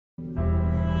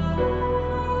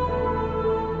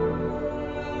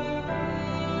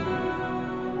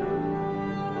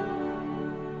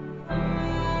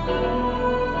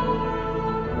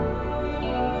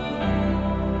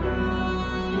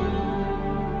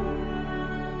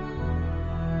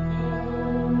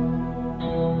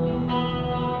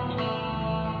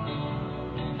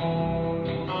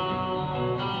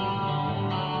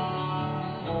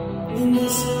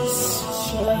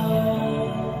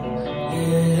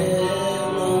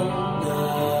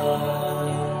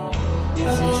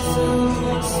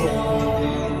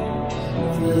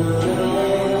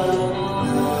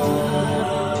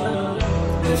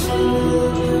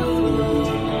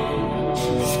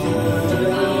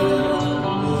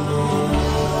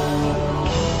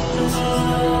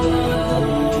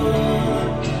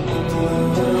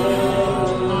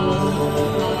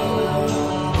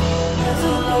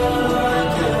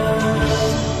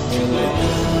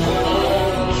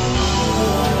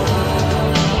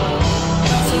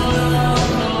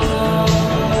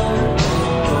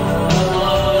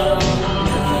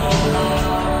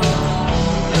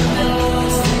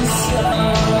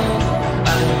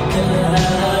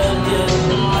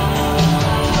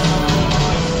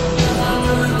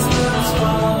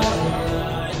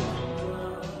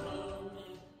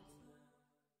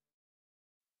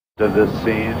this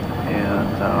scene,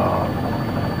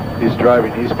 and he's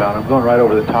driving eastbound. I'm going right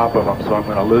over the top of him, so I'm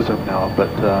going to lose him now, but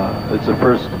it's the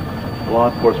first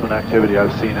law enforcement activity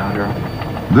I've seen out here.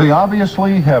 They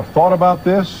obviously have thought about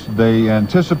this. They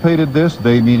anticipated this,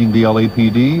 they meaning the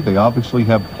LAPD. They obviously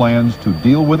have plans to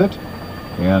deal with it.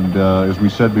 And as we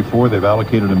said before, they've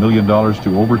allocated $1 million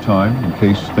to overtime in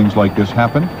case things like this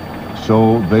happen.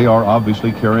 So they are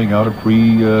obviously carrying out a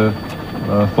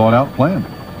pre-thought-out plan.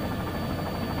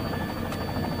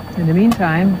 In the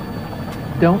meantime,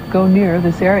 don't go near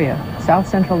this area, South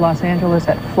Central Los Angeles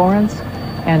at Florence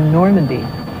and Normandy,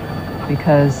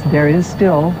 because there is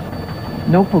still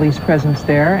no police presence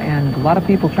there, and a lot of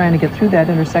people trying to get through that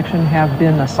intersection have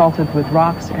been assaulted with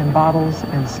rocks and bottles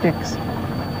and sticks.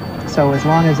 So as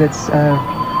long as it's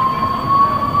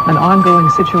an ongoing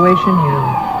situation, you're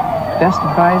best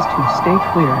advised to stay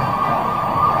clear.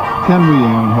 Can we,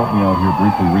 Ann, help me out here,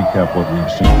 briefly recap what we've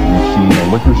seen? We've seen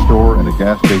a liquor store and a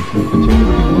gas station continue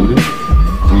to be looted.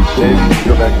 We've seen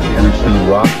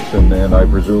rocks and I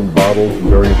presume bottles and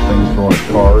various things thrown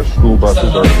at cars, school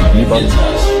buses, RCD buses.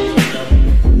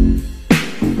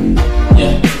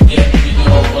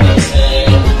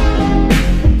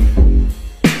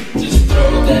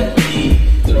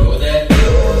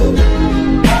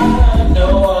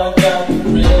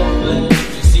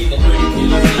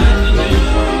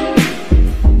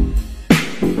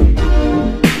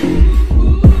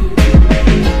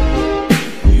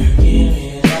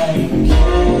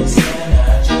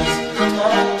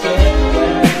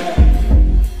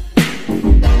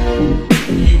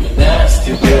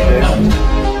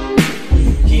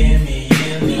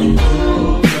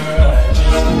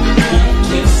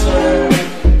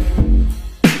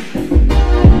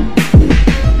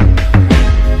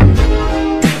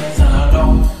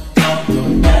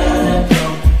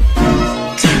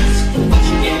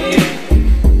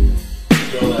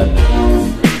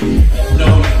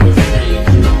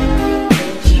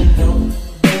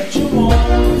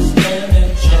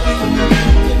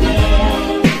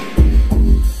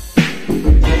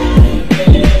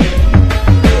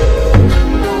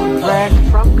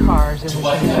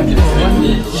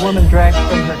 Woman dragged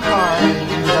from her car and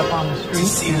ended up on the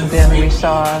street, and then we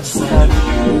saw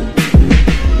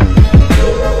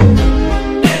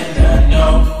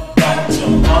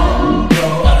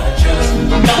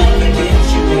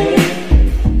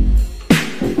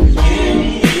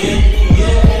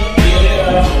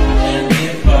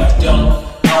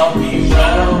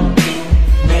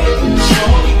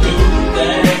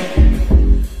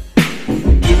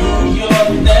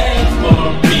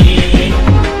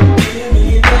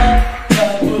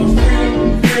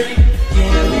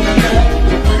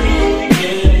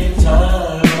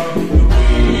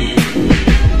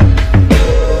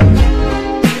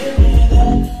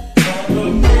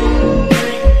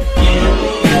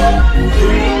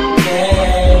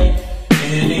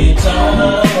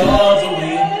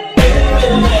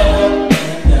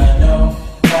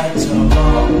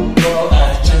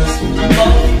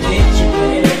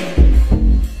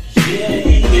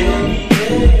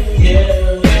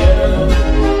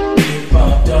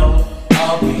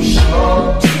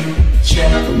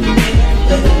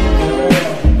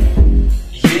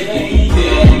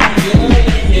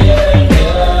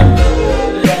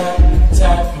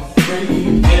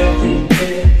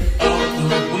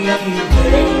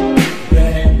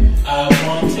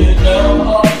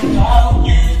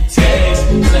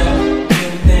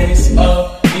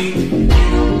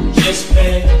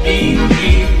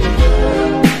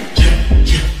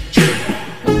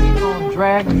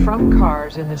from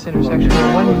cars in this intersection.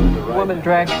 One woman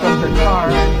dragged from her car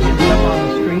and ended up on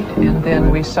the street, and then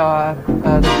we saw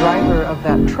the driver of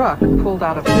that truck pulled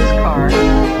out of his car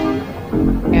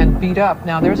and beat up.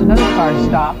 Now there's another car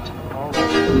stopped.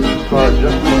 This car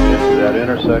just moved into that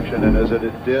intersection, and as it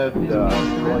did,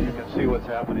 well, you can see what's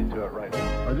happening to it right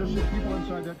now. Are there some people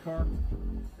inside that car?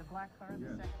 The black car in the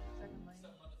second lane.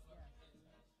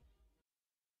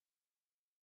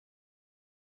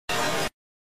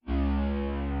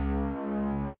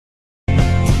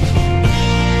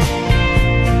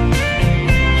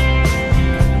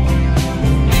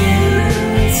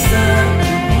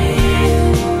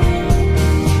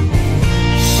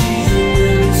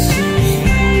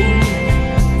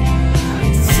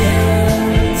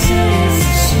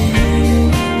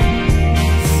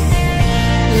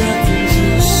 Nothing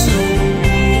just so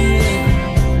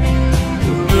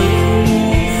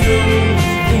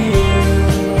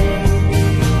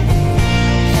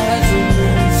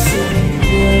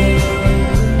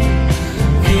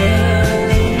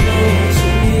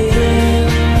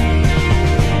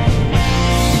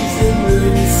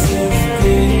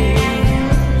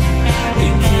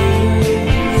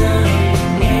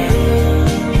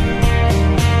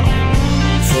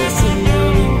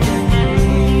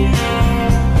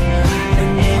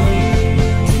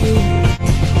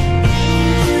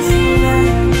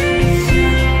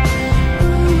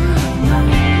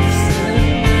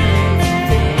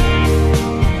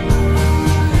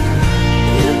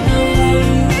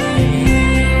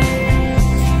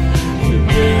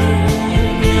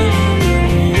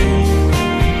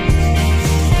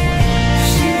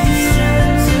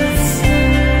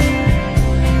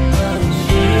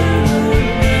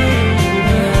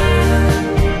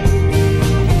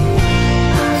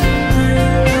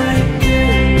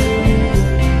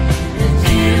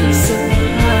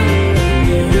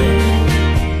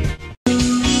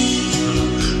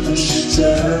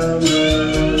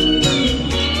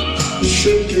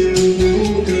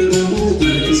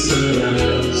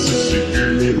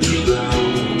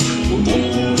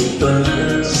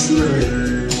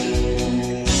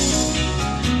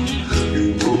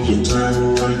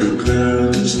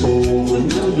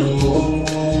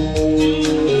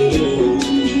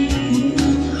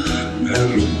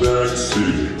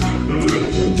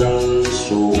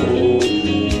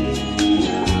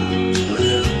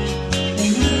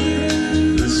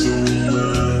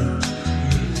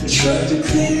Tried to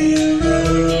clear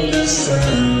up the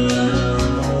sound.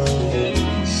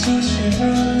 So she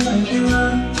ran like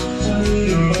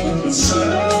a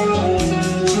sound.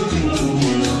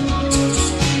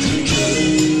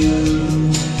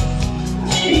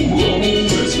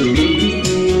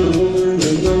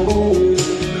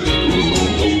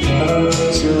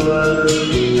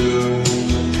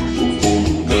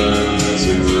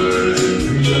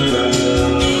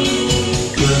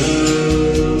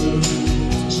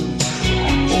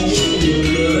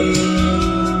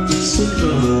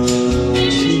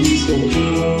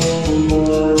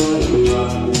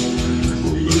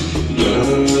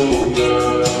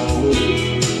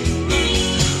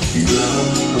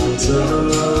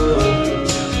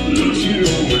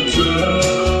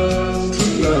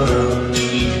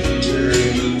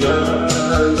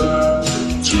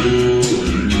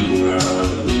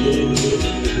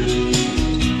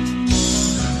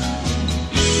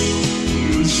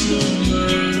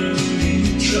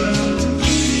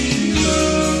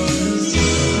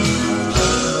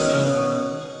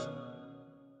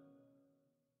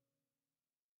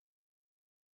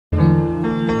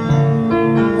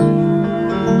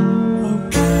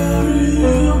 Okay.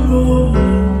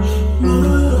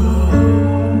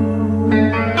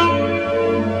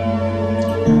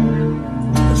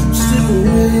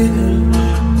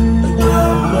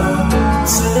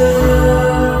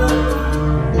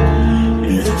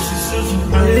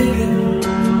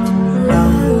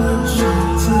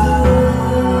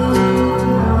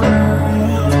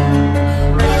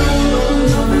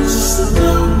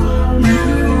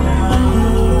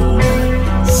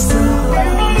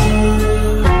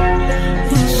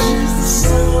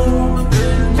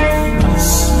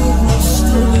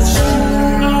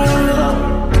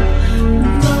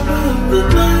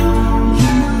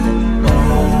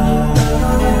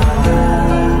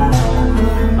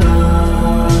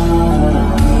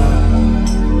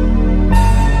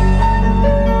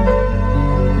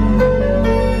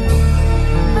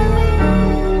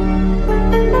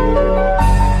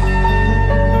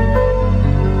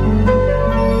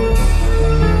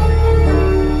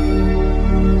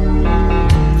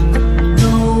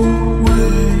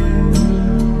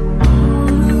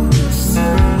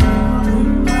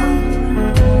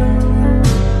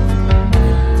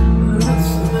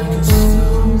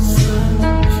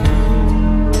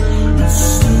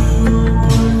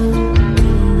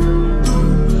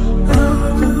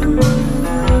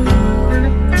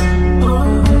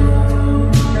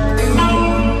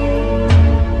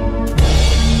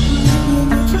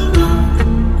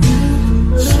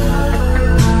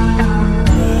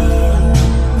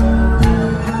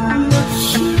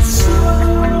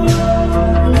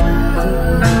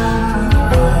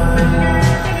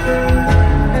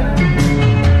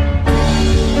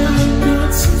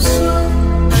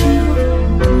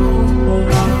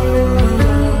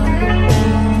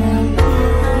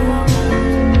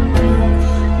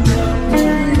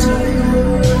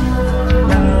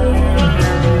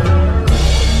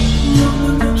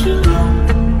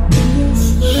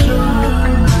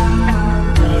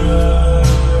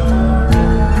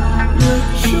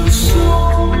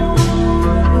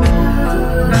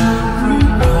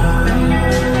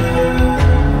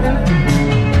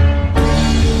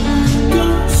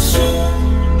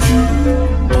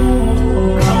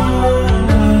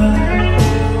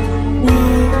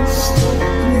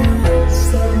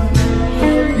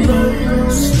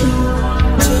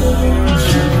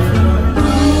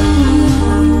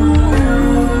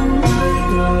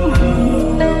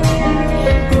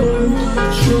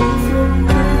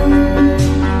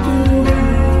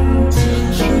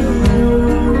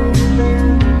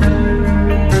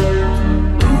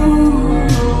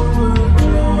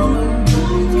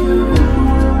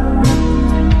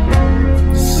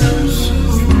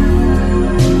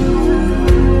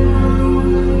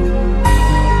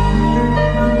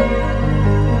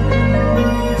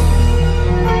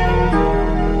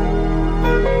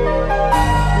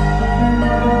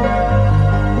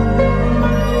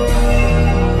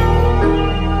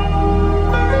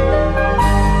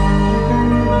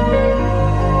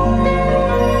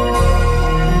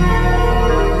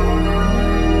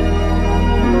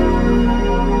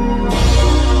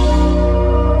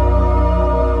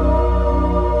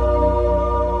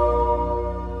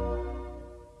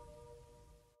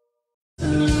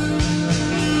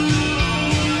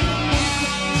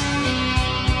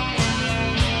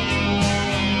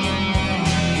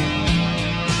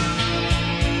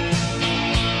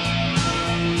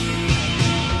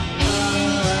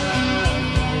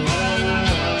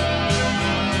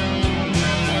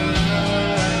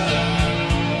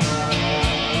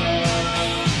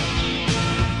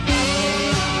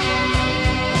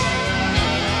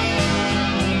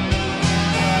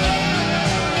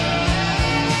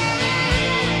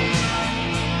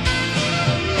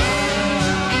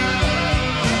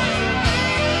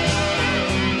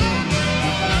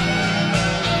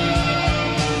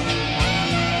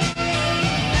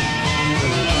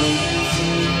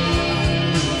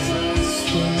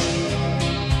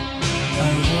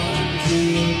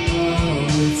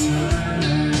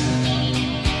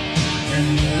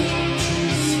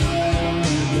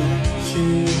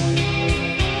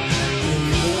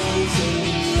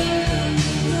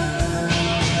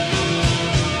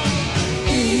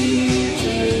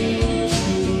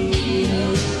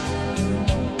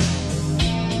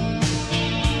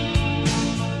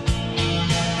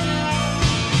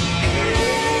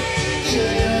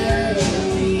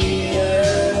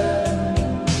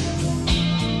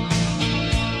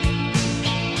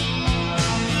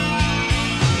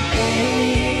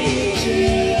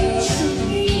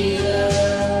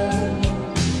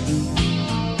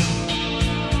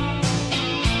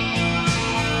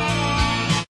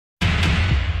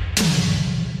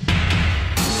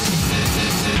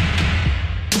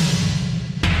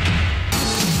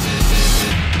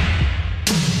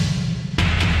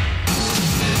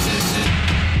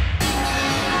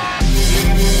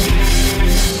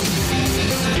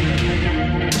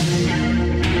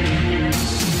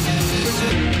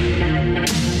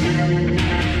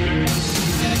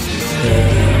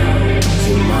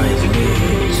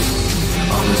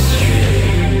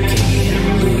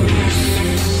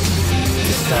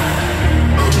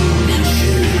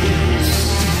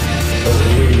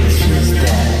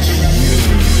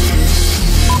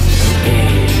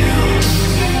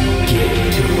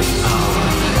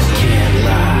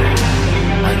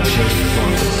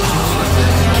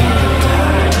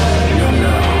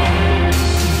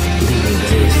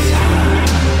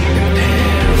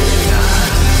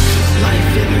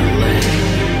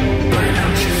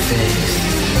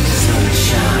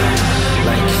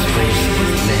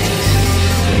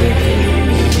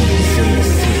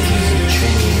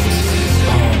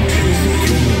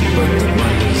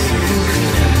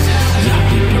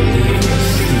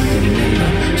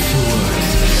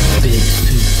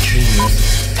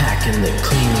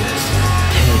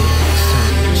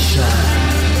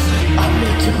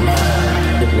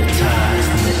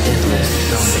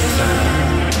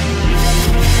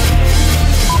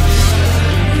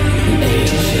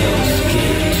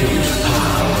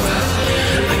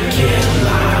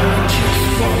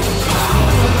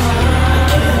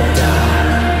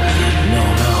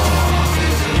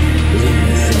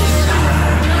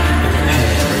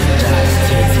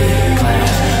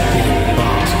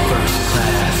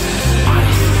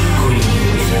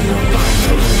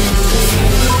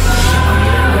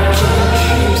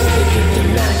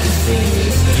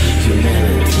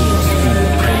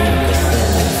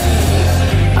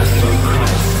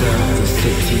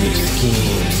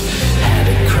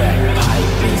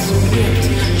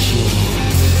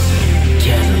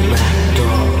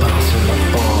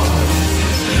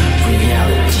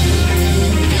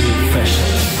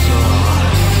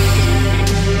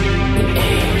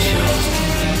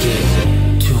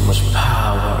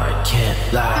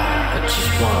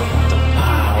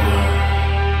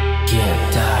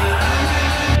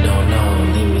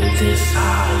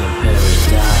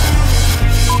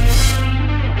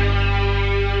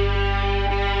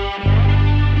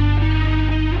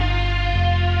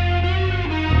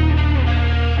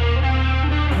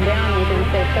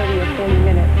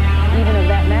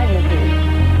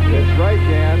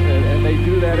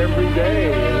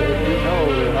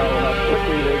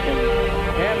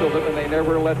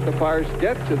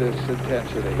 To this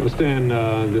intensity. I understand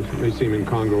this may seem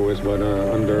incongruous, but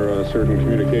under certain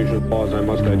communication laws, I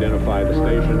must identify the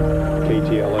station,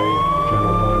 KTLA,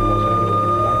 Channel 5, Los Angeles.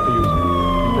 Back to you, sir.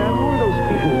 Sam, who are those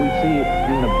people we see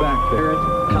in the back there?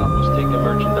 Cop was taking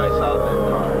merchandise out of that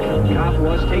car. Cop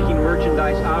was taking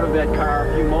merchandise out of that car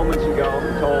a few moments ago.